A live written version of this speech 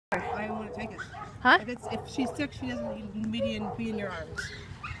I want to take it. Huh? If she's sick, she doesn't need me to be in your arms.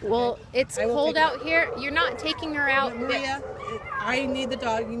 Well, it's cold out here. You're not taking her out. But Maria, I need the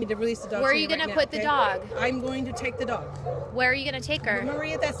dog. You need to release the dog. Where are you going to put the dog? I'm going to take the dog. Where are you going to take her?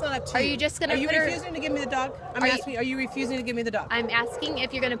 Maria, that's not up to you. Are you just going to put her... Are you refusing to give me the dog? I'm asking, are you refusing to give me the dog? I'm asking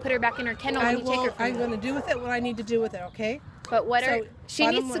if you're going to put her back in her kennel when you take her from I'm going to do with it what I need to do with it, okay? But she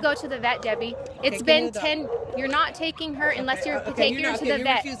needs to go to the vet, Debbie. It's been 10. You're not taking her unless you're taking her to the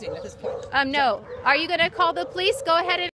vet. You're refusing at this point. No. Are you going to call the police? Go ahead and